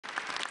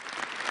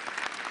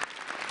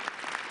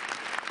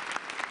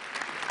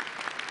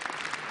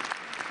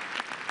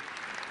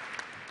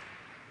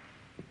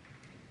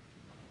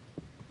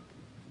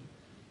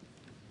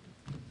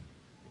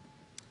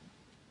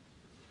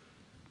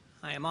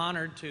I am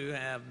honored to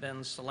have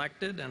been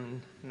selected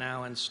and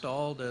now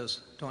installed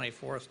as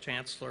 24th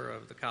Chancellor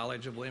of the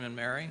College of William &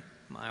 Mary,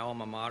 my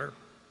alma mater.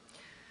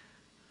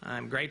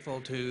 I'm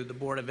grateful to the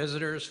Board of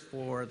Visitors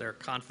for their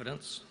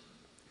confidence.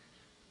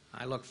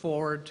 I look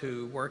forward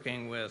to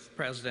working with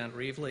President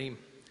Reevely,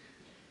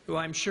 who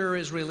I'm sure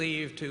is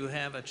relieved to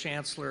have a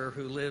Chancellor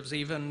who lives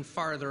even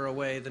farther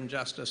away than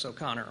Justice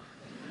O'Connor,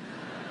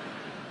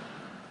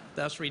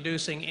 thus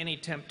reducing any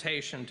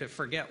temptation to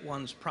forget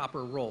one's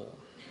proper role.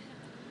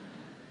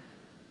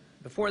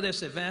 Before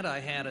this event, I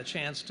had a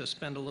chance to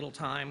spend a little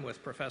time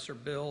with Professor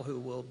Bill, who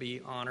will be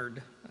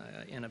honored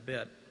in a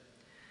bit.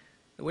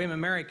 The William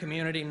 & Mary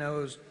community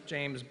knows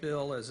James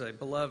Bill as a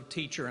beloved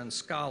teacher and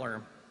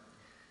scholar.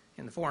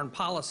 In the foreign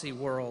policy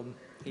world,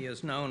 he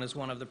is known as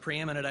one of the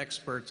preeminent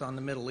experts on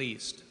the Middle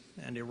East,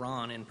 and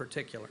Iran in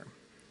particular.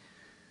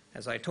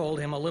 As I told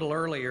him a little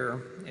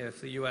earlier,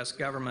 if the U.S.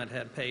 government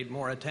had paid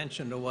more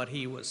attention to what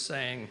he was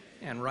saying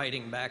and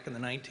writing back in the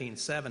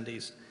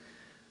 1970s,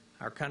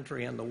 our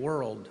country and the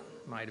world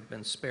might have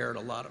been spared a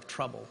lot of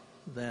trouble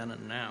then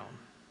and now.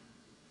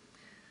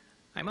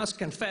 I must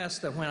confess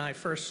that when I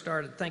first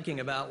started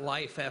thinking about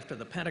life after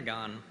the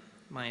Pentagon,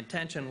 my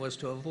intention was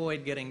to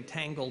avoid getting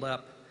tangled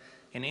up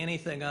in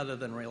anything other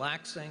than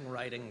relaxing,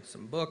 writing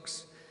some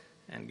books,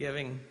 and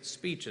giving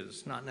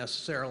speeches, not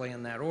necessarily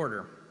in that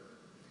order.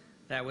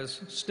 That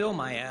was still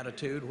my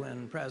attitude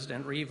when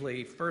President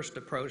Reevely first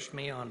approached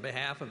me on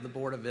behalf of the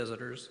Board of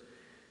Visitors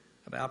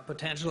about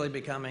potentially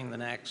becoming the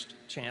next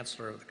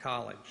Chancellor of the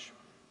College.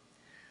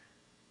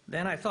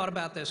 Then I thought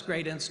about this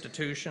great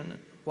institution,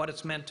 what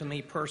it's meant to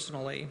me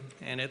personally,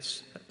 and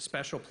its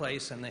special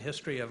place in the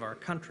history of our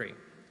country.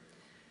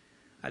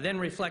 I then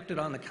reflected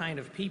on the kind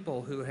of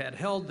people who had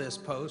held this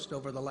post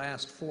over the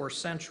last 4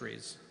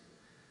 centuries,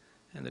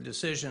 and the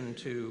decision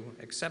to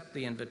accept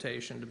the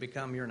invitation to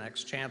become your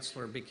next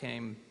Chancellor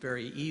became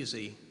very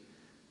easy,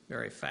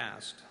 very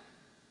fast.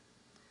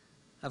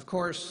 Of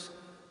course,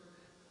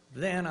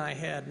 then I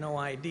had no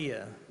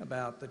idea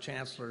about the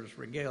Chancellor's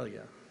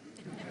regalia.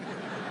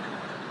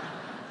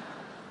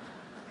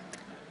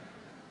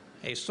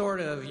 A sort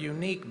of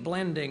unique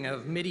blending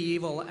of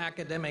medieval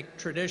academic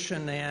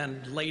tradition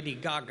and Lady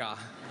Gaga.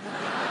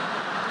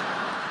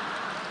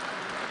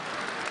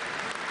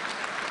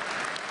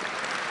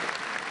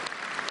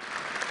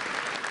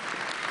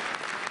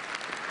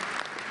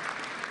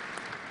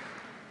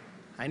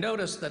 I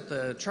noticed that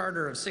the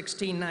Charter of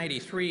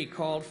 1693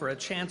 called for a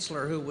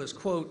Chancellor who was,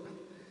 quote,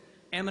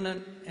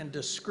 eminent and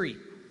discreet,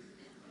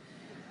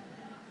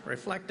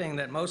 reflecting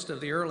that most of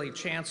the early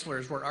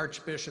chancellors were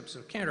archbishops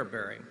of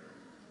Canterbury.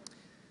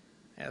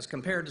 As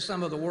compared to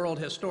some of the world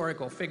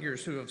historical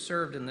figures who have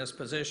served in this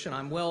position,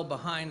 I'm well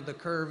behind the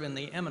curve in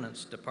the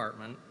eminence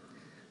department,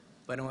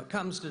 but when it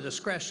comes to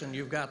discretion,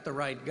 you've got the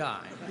right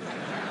guy.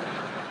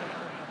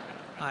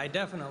 I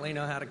definitely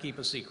know how to keep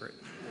a secret.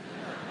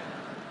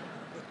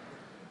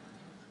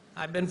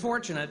 I've been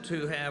fortunate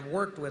to have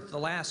worked with the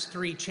last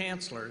 3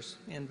 chancellors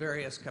in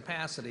various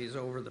capacities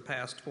over the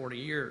past 40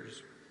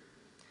 years.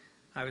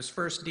 I was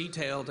first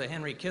detailed to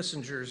Henry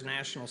Kissinger's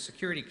National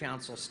Security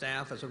Council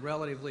staff as a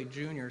relatively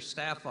junior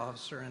staff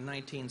officer in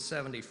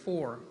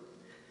 1974.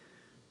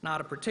 Not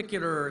a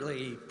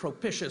particularly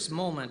propitious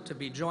moment to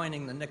be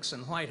joining the Nixon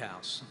White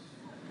House.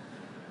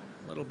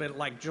 A little bit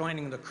like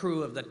joining the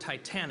crew of the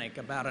Titanic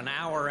about an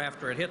hour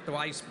after it hit the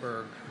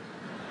iceberg.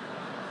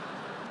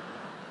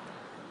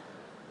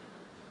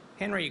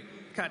 Henry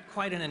cut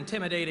quite an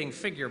intimidating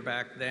figure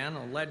back then,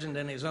 a legend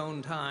in his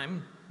own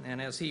time, and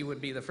as he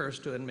would be the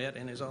first to admit,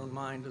 in his own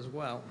mind as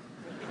well.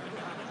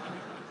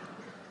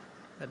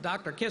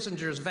 Dr.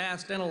 Kissinger's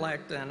vast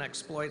intellect and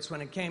exploits when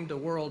it came to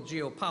world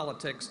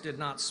geopolitics did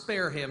not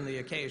spare him the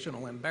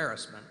occasional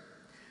embarrassment,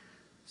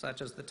 such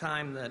as the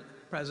time that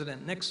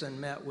President Nixon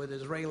met with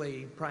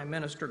Israeli Prime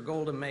Minister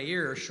Golda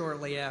Meir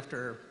shortly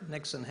after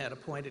Nixon had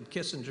appointed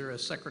Kissinger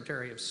as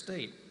Secretary of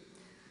State.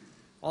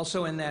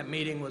 Also in that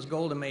meeting was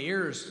Golda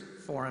Meir's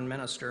foreign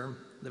minister,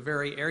 the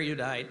very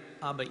erudite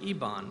Abba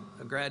Eban,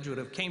 a graduate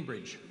of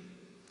Cambridge.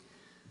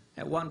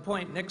 At one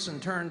point, Nixon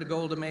turned to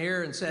Golda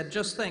Meir and said,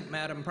 "Just think,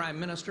 Madam Prime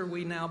Minister,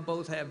 we now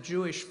both have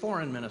Jewish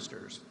foreign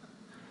ministers."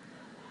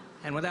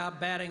 And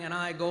without batting an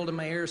eye, Golda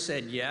Meir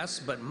said, "Yes,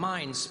 but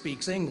mine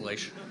speaks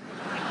English."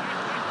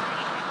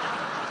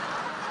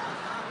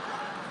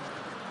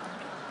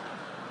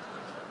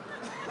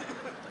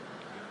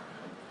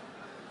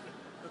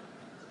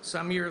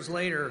 Some years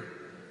later,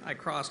 I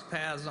crossed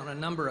paths on a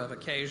number of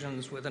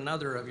occasions with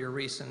another of your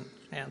recent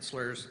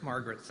chancellors,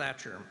 Margaret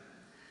Thatcher,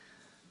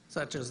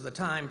 such as the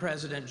time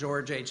President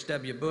George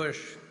H.W.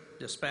 Bush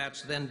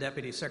dispatched then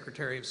Deputy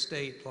Secretary of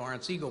State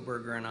Lawrence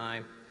Eagleburger and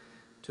I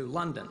to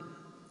London.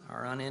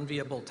 Our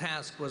unenviable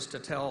task was to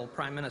tell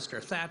Prime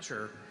Minister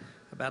Thatcher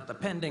about the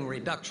pending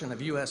reduction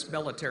of U.S.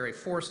 military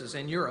forces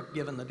in Europe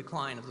given the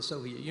decline of the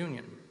Soviet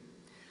Union.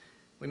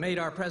 We made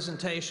our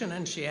presentation,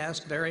 and she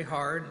asked very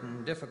hard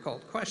and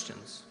difficult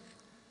questions.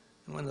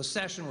 And when the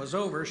session was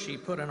over, she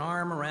put an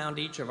arm around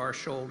each of our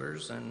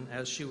shoulders, and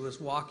as she was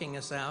walking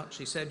us out,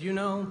 she said, "You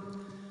know,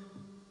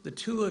 The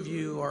two of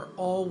you are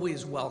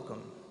always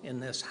welcome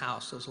in this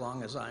house as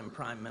long as I'm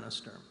Prime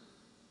Minister.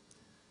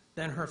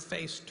 Then her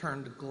face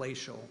turned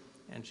glacial,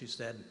 and she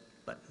said,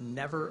 "But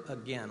never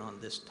again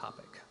on this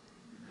topic."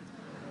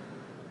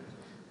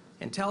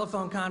 In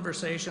telephone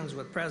conversations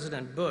with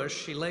President Bush,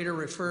 she later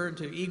referred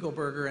to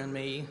Eagleburger and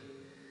me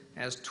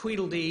as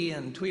Tweedledee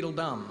and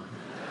Tweedledum.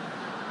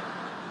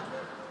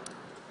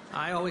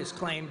 I always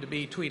claimed to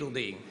be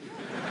Tweedledee.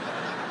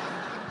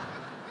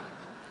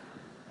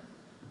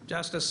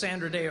 Justice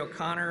Sandra Day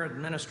O'Connor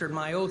administered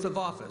my oath of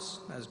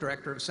office as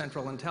Director of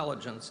Central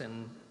Intelligence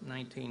in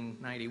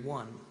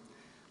 1991.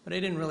 But I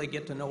didn't really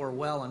get to know her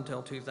well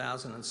until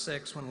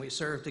 2006 when we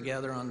served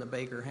together on the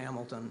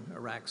Baker-Hamilton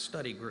Iraq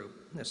Study Group,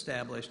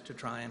 established to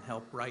try and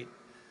help right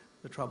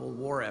the troubled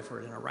war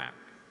effort in Iraq.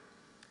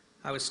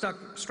 I was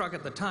struck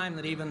at the time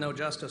that even though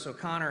Justice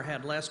O'Connor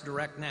had less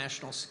direct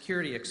national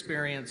security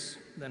experience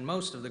than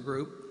most of the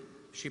group,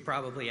 she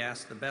probably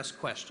asked the best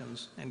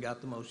questions and got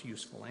the most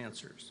useful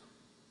answers.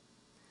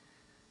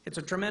 It's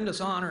a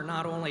tremendous honor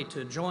not only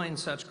to join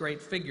such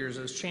great figures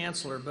as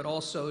Chancellor, but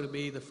also to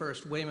be the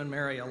first William &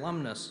 Mary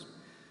alumnus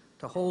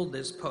to hold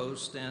this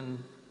post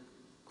in,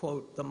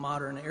 quote, the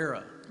modern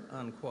era,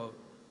 unquote,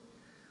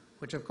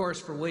 which of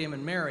course for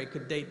William & Mary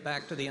could date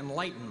back to the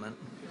Enlightenment.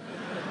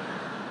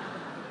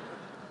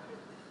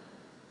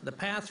 The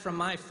path from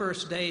my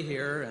first day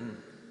here in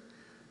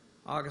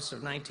August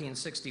of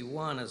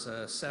 1961 as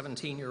a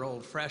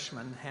 17-year-old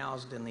freshman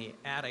housed in the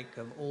attic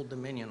of Old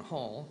Dominion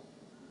Hall,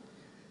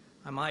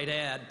 I might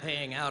add,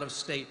 paying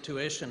out-of-state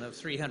tuition of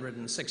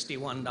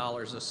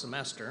 $361 a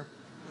semester.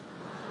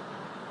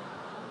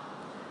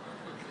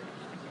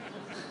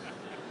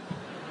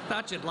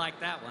 Thought you'd like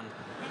that one.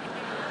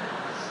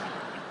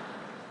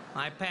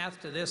 My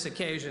path to this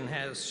occasion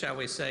has, shall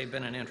we say,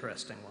 been an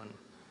interesting one.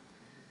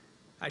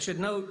 I should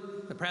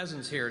note the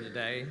presence here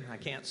today, I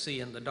can't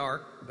see in the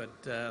dark,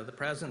 but the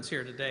presence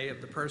here today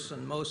of the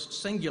person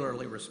most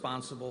singularly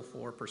responsible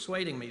for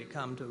persuading me to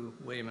come to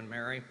William &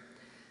 Mary.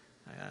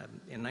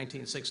 In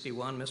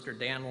 1961, Mr.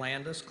 Dan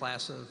Landis,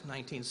 class of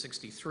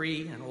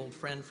 1963, an old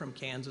friend from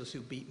Kansas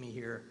who beat me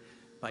here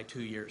by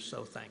 2 years,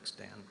 so thanks,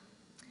 Dan.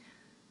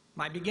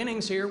 My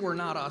beginnings here were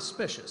not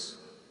auspicious,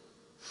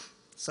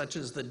 such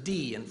as the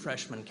D in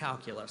freshman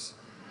calculus.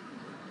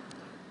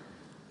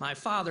 My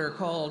father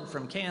called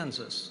from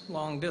Kansas,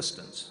 long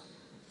distance,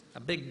 a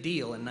big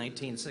deal in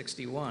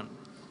 1961,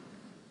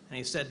 and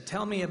he said,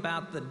 "Tell me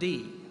about the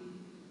D."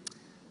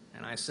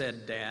 And I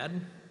said,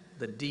 "Dad,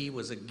 the D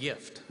was a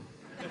gift."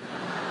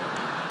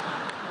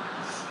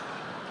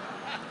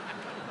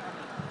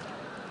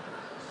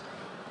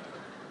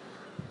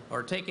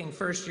 Or taking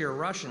first-year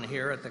Russian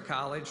here at the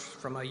college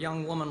from a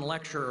young woman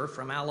lecturer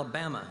from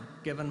Alabama,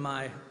 giving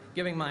my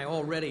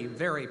already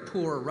very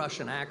poor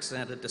Russian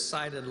accent a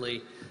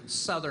decidedly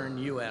southern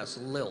U.S.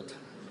 lilt.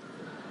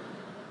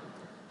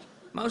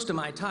 Most of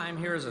my time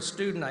here as a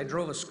student, I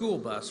drove a school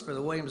bus for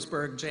the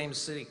Williamsburg-James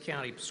City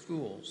County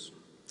Schools.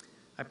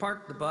 I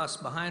parked the bus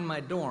behind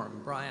my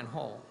dorm, Bryan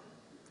Hall,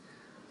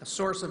 a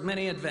source of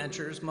many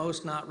adventures,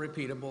 most not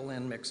repeatable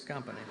in mixed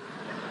company.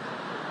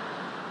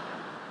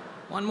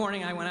 One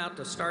morning I went out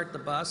to start the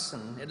bus,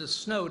 and it had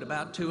snowed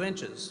about 2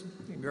 inches.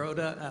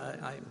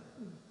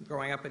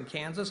 Growing up in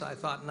Kansas, I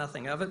thought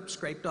nothing of it,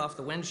 scraped off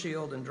the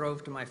windshield, and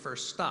drove to my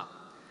first stop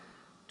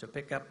to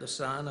pick up the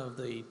son of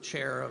the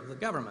chair of the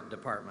government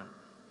department.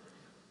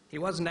 He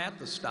wasn't at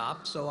the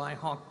stop, so I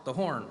honked the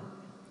horn.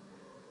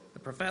 The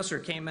professor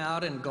came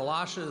out in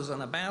galoshes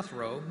and a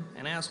bathrobe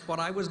and asked what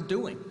I was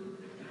doing.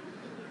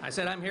 I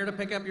said, "I'm here to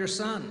pick up your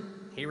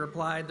son." He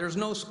replied, "There's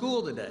no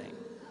school today."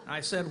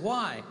 I said,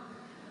 "Why?"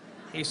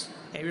 He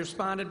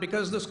responded,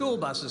 "Because the school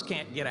buses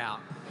can't get out."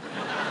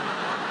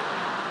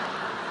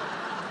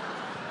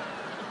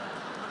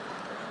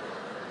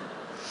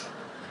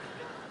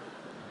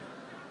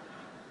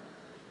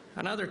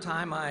 Another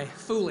time I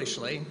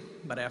foolishly,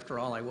 but after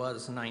all I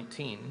was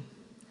 19,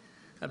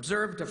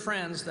 observed to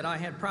friends that I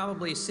had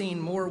probably seen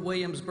more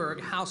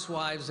Williamsburg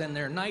housewives in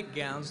their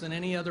nightgowns than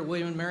any other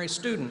William & Mary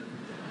student.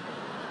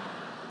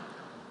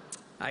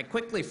 I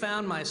quickly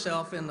found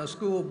myself in the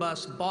school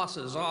bus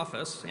boss's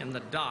office in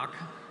the dock,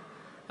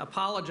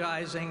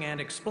 apologizing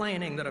and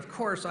explaining that, of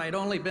course, I had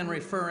only been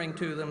referring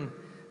to them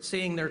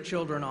seeing their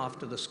children off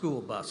to the school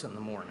bus in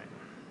the morning.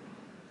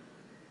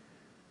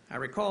 I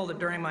recall that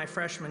during my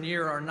freshman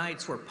year, our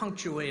nights were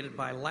punctuated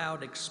by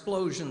loud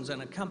explosions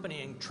and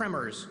accompanying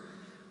tremors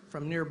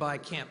from nearby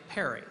Camp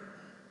Perry.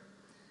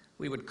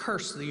 We would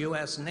curse the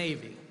U.S.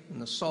 Navy in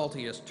the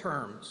saltiest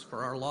terms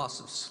for our loss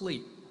of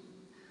sleep.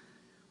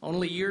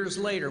 Only years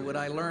later would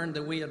I learn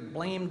that we had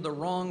blamed the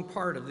wrong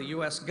part of the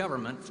U.S.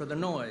 government for the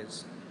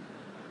noise.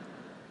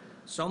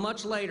 So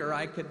much later,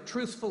 I could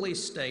truthfully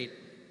state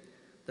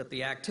that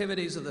the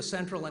activities of the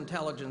Central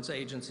Intelligence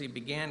Agency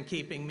began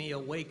keeping me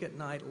awake at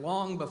night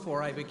long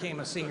before I became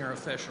a senior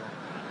official.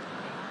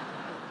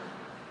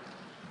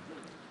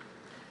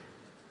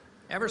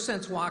 Ever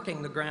since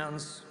walking the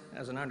grounds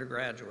as an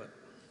undergraduate,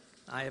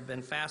 I have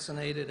been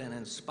fascinated and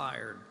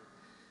inspired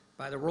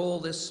by the role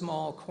this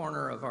small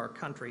corner of our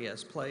country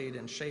has played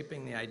in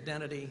shaping the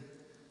identity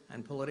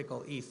and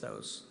political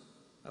ethos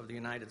of the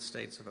United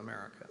States of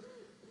America.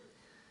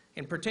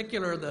 In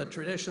particular, the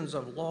traditions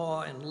of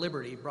law and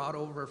liberty brought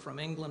over from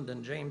England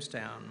and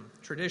Jamestown,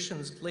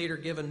 traditions later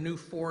given new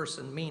force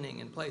and meaning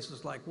in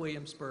places like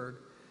Williamsburg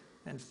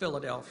and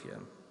Philadelphia,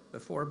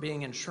 before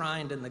being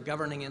enshrined in the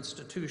governing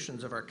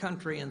institutions of our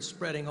country and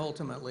spreading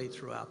ultimately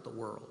throughout the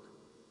world.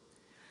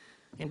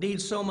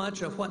 Indeed, so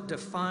much of what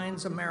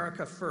defines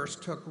America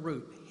first took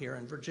root here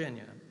in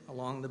Virginia,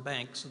 along the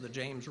banks of the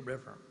James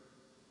River.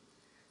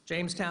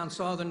 Jamestown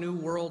saw the new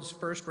world's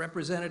first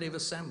representative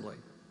assembly.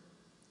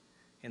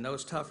 In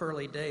those tough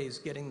early days,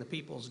 getting the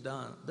people's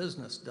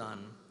business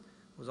done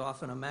was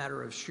often a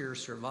matter of sheer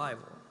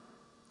survival.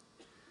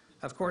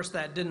 Of course,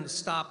 that didn't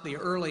stop the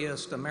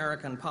earliest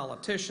American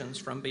politicians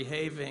from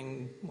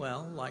behaving,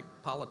 well, like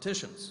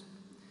politicians.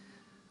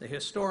 The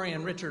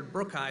historian Richard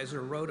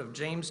Brookhiser wrote of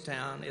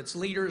Jamestown, its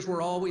leaders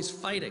were always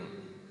fighting.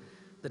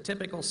 The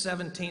typical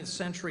 17th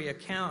century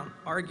account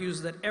argues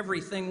that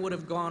everything would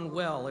have gone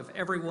well if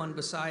everyone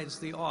besides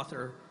the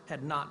author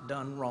had not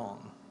done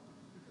wrong.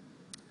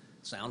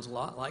 Sounds a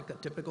lot like a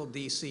typical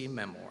DC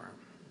memoir.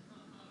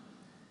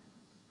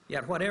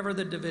 Yet whatever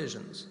the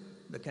divisions,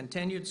 the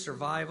continued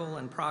survival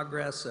and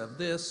progress of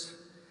this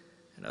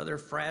and other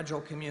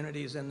fragile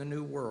communities in the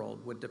New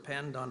World would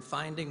depend on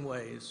finding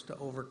ways to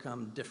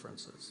overcome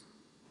differences.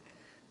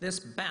 This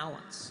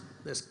balance,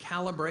 this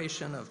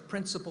calibration of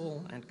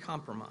principle and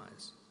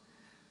compromise,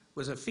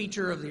 was a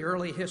feature of the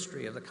early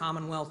history of the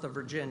Commonwealth of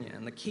Virginia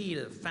and the key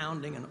to the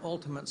founding and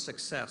ultimate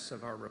success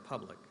of our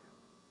republic.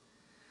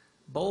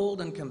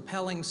 Bold and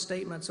compelling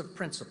statements of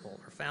principle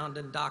are found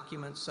in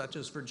documents such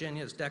as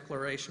Virginia's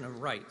Declaration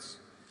of Rights,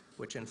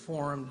 which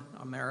informed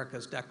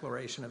America's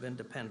Declaration of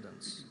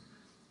Independence,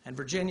 and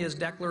Virginia's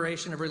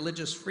Declaration of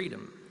Religious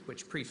Freedom,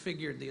 which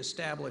prefigured the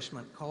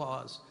establishment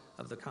clause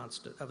of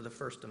the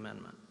First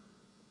Amendment.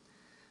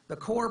 The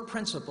core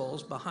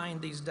principles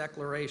behind these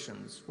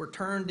declarations were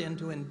turned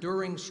into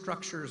enduring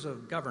structures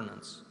of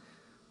governance,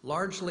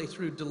 largely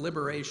through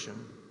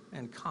deliberation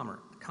and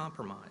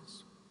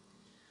compromise.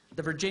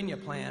 The Virginia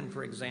Plan,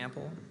 for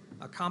example,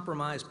 a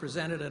compromise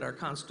presented at our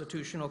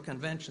Constitutional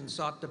Convention,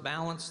 sought to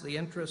balance the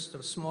interests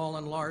of small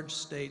and large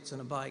states in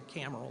a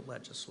bicameral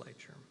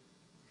legislature.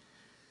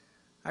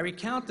 I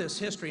recount this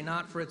history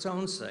not for its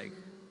own sake,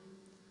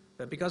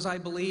 but because I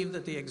believe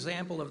that the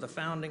example of the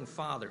Founding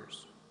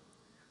Fathers,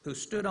 who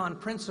stood on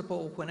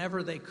principle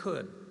whenever they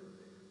could,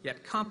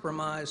 yet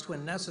compromised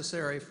when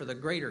necessary for the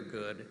greater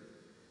good,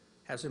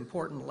 has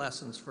important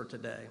lessons for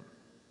today.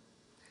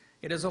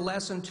 It is a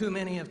lesson too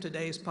many of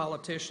today's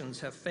politicians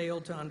have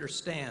failed to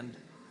understand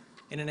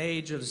in an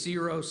age of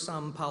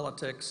zero-sum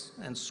politics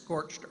and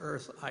scorched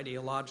earth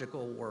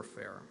ideological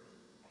warfare.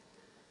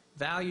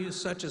 Values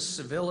such as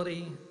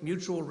civility,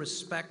 mutual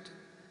respect,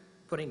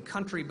 putting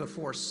country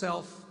before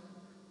self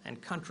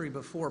and country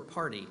before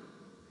party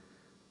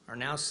are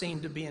now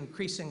seen to be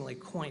increasingly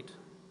quaint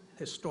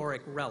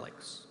historic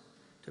relics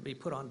to be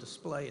put on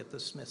display at the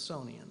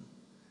Smithsonian,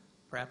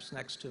 perhaps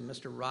next to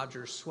Mr.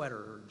 Rogers' sweater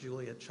or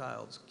Julia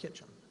Child's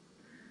kitchen.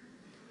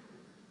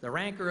 The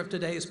rancor of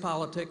today's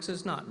politics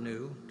is not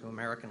new to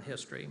American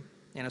history.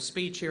 In a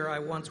speech here, I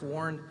once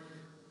warned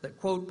that,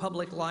 quote,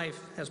 public life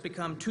has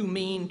become too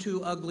mean,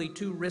 too ugly,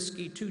 too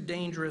risky, too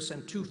dangerous,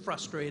 and too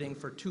frustrating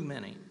for too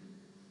many.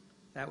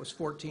 That was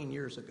 14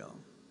 years ago.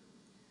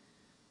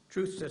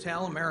 Truth to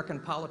tell, American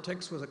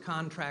politics was a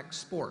contact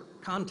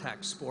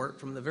sport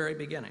from the very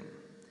beginning,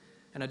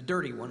 and a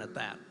dirty one at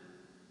that.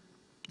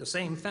 The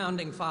same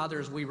founding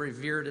fathers we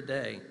revere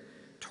today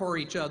tore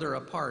each other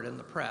apart in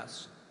the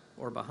press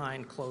or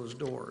behind closed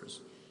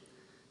doors.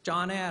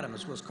 John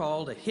Adams was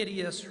called a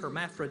hideous,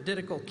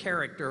 hermaphroditical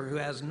character who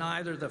has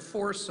neither the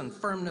force and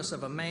firmness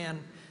of a man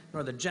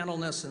nor the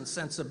gentleness and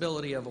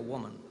sensibility of a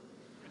woman.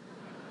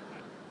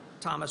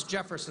 Thomas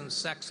Jefferson's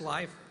sex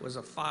life was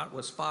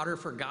fodder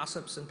for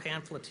gossips and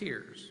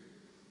pamphleteers.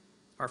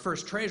 Our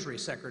first Treasury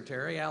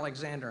Secretary,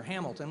 Alexander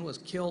Hamilton, was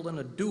killed in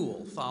a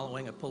duel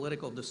following a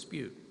political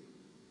dispute.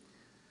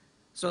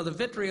 So the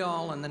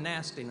vitriol and the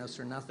nastiness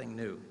are nothing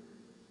new,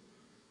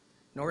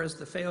 nor is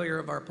the failure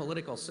of our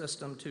political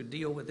system to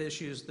deal with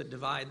issues that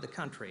divide the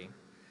country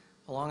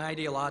along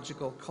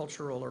ideological,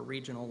 cultural, or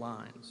regional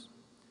lines.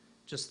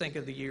 Just think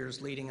of the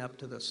years leading up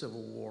to the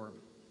Civil War.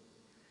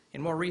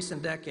 In more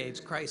recent decades,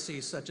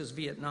 crises such as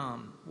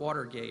Vietnam,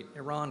 Watergate,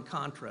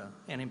 Iran-Contra,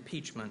 and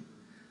impeachment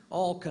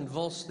all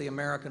convulsed the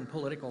American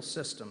political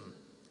system.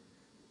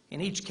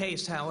 In each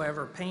case,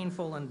 however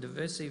painful and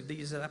divisive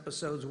these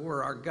episodes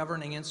were, our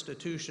governing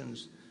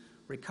institutions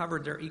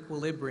recovered their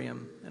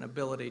equilibrium and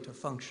ability to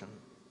function.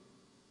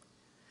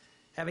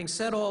 Having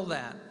said all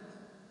that,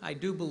 I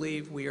do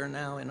believe we are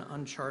now in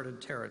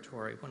uncharted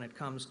territory when it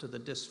comes to the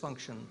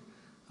dysfunction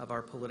of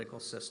our political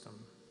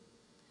system.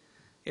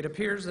 It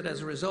appears that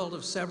as a result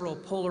of several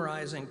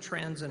polarizing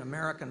trends in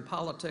American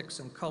politics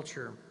and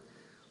culture,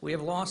 we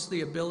have lost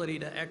the ability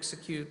to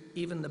execute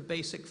even the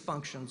basic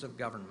functions of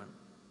government.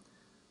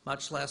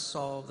 much less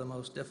solve the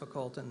most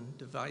difficult and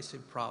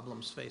divisive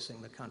problems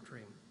facing the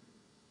country.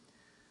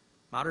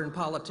 Modern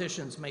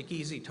politicians make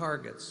easy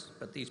targets,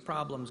 but these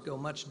problems go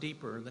much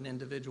deeper than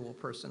individual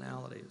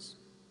personalities.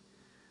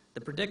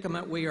 The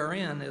predicament we are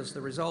in is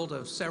the result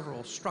of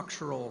several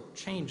structural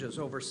changes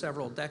over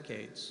several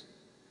decades,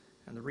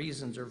 and the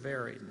reasons are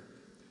varied.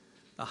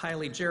 The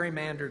highly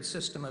gerrymandered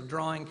system of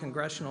drawing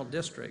congressional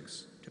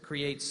districts to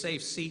create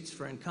safe seats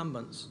for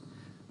incumbents,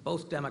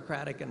 both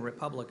Democratic and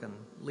Republican,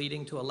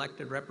 leading to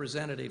elected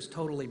representatives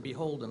totally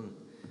beholden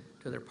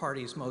to their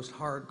party's most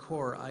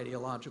hardcore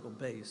ideological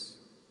base.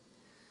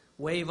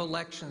 Wave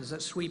elections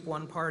that sweep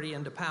one party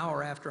into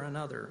power after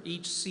another,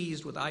 each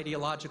seized with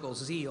ideological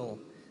zeal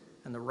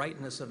and the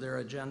rightness of their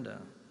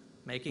agenda,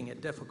 making it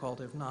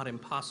difficult, if not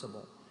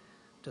impossible,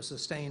 to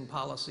sustain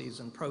policies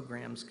and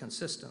programs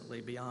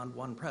consistently beyond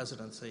one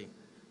presidency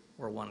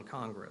or one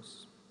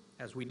Congress,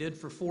 as we did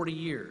for 40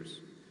 years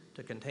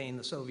to contain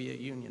the Soviet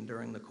Union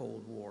during the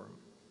Cold War,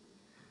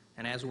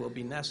 and as will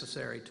be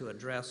necessary to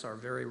address our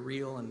very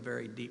real and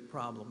very deep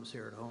problems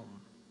here at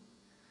home.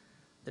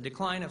 The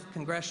decline of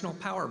congressional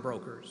power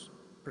brokers,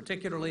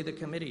 particularly the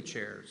committee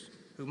chairs,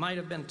 who might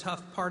have been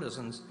tough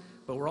partisans,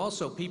 but were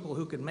also people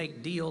who could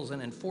make deals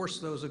and enforce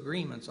those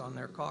agreements on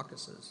their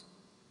caucuses.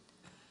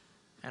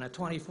 And a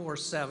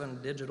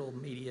 24/7 digital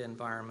media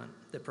environment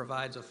that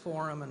provides a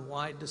forum and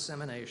wide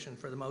dissemination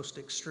for the most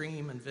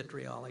extreme and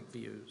vitriolic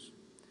views,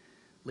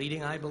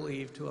 leading, I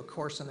believe, to a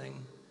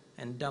coarsening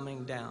and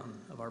dumbing down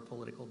of our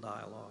political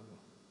dialogue.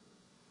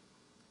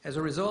 As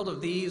a result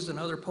of these and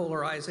other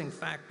polarizing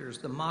factors,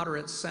 the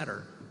moderate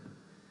center,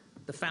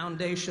 the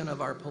foundation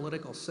of our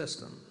political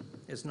system,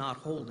 is not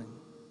holding.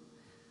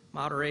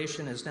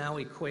 Moderation is now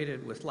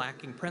equated with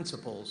lacking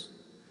principles,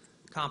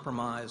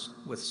 compromise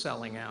with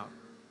selling out.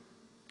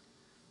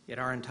 Yet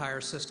our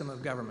entire system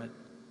of government,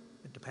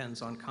 it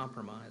depends on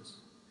compromise.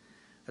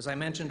 As I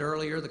mentioned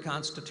earlier, the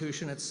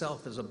Constitution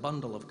itself is a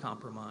bundle of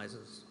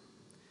compromises.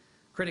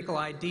 Critical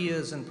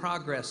ideas and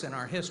progress in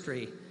our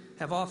history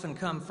have often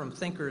come from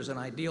thinkers and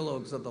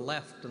ideologues of the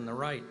left and the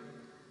right,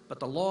 but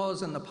the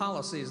laws and the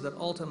policies that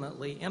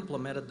ultimately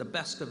implemented the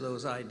best of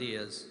those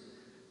ideas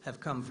have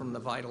come from the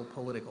vital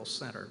political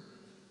center.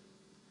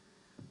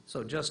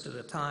 So just at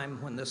a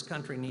time when this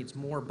country needs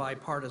more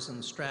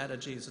bipartisan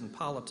strategies and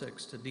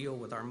politics to deal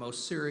with our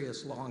most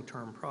serious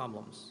long-term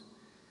problems,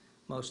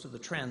 most of the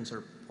trends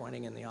are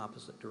pointing in the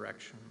opposite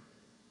direction.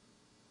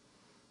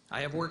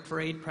 I have worked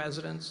for 8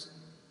 presidents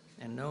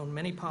and known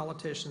many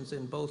politicians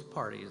in both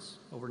parties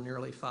over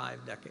nearly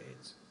 5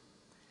 decades,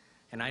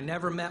 and I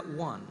never met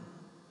one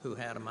who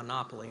had a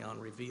monopoly on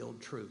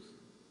revealed truth.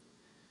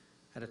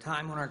 At a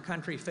time when our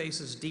country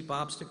faces deep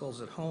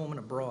obstacles at home and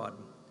abroad,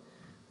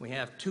 we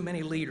have too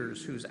many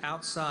leaders whose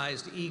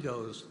outsized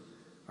egos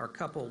are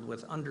coupled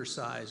with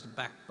undersized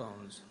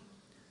backbones,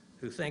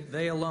 who think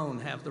they alone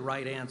have the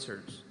right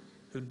answers,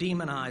 who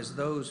demonize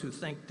those who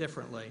think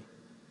differently,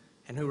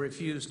 and who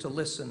refuse to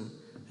listen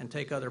and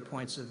take other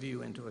points of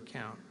view into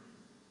account.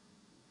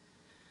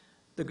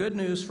 The good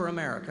news for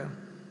America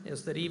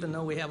is that even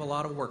though we have a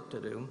lot of work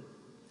to do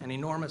and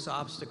enormous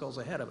obstacles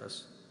ahead of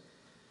us,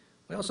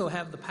 we also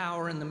have the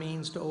power and the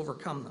means to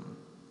overcome them,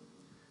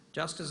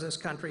 just as this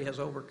country has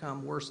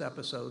overcome worse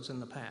episodes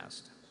in the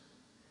past.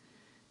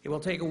 It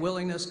will take a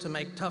willingness to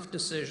make tough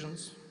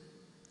decisions,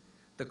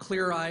 the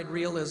clear-eyed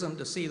realism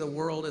to see the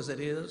world as it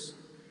is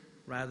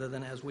rather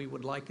than as we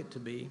would like it to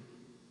be,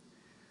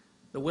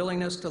 the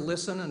willingness to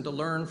listen and to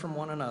learn from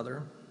one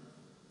another,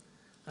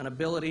 an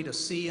ability to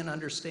see and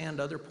understand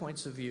other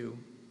points of view,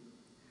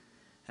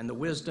 and the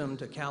wisdom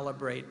to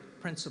calibrate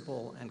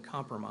principle and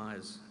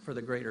compromise for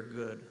the greater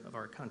good of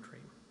our country.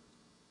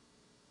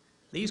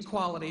 These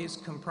qualities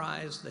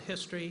comprise the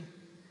history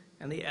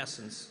and the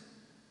essence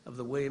of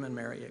the William and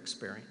Mary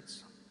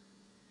experience,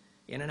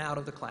 in and out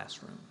of the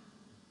classroom.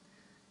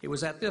 It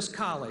was at this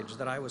college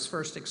that I was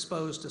first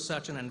exposed to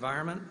such an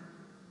environment,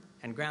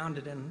 and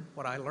grounded in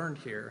what I learned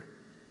here,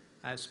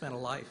 I've spent a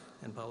life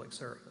in public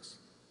service.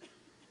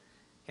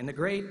 In the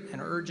great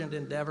and urgent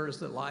endeavors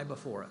that lie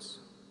before us,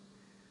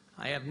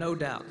 I have no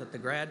doubt that the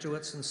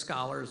graduates and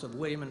scholars of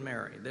William and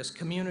Mary, this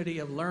community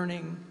of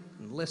learning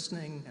and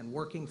listening and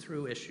working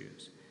through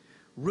issues,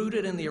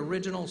 rooted in the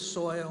original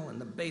soil and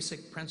the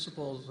basic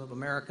principles of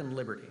American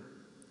liberty,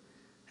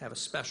 have a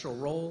special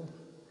role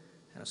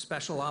and a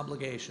special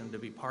obligation to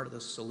be part of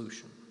the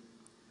solution,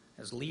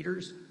 as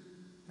leaders,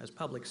 as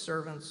public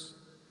servants,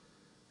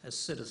 as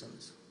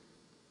citizens.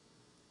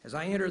 As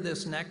I enter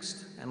this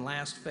next and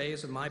last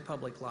phase of my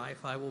public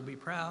life, I will be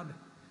proud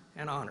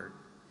and honored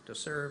to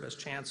serve as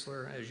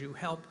chancellor as you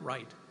help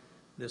write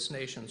this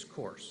nation's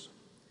course.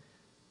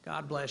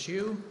 God bless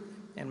you,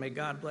 and may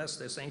God bless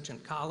this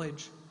ancient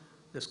college,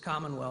 this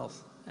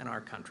Commonwealth, and our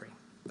country.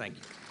 Thank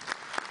you.